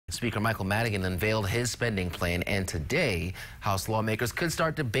Speaker Michael Madigan unveiled his spending plan, and today, House lawmakers could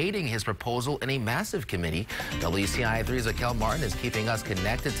start debating his proposal in a massive committee. WCIA3's Raquel Martin is keeping us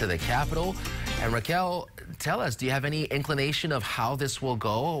connected to the Capitol. And Raquel, tell us, do you have any inclination of how this will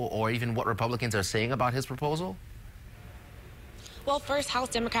go, or even what Republicans are saying about his proposal? Well, first, House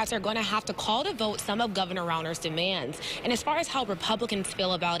Democrats are going to have to call to vote some of Governor Rauner's demands. And as far as how Republicans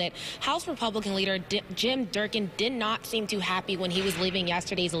feel about it, House Republican leader Jim Durkin did not seem too happy when he was leaving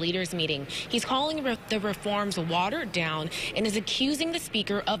yesterday's leaders' meeting. He's calling the reforms watered down and is accusing the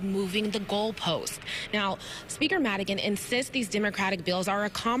Speaker of moving the goalpost. Now, Speaker Madigan insists these Democratic bills are a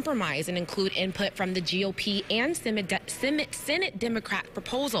compromise and include input from the GOP and Senate Democrat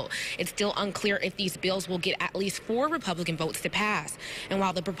proposal. It's still unclear if these bills will get at least 4 Republican votes to pass. And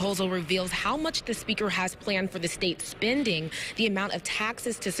while the proposal reveals how much the Speaker has planned for the state's spending, the amount of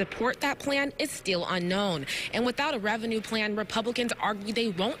taxes to support that plan is still unknown. And without a revenue plan, Republicans argue they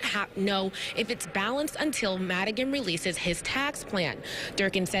won't know if it's balanced until Madigan releases his tax plan.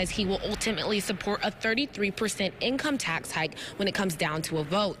 Durkin says he will ultimately support a 33% income tax hike when it comes down to a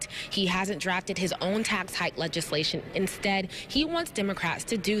vote. He hasn't drafted his own tax hike legislation. Instead, he wants Democrats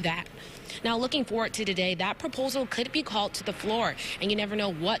to do that. Now, looking forward to today, that proposal could be called to the floor, and you never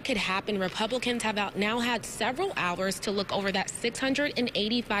know what could happen. Republicans have now had several hours to look over that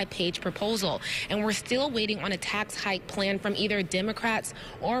 685-page proposal, and we're still waiting on a tax hike plan from either Democrats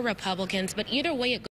or Republicans, but either way it goes.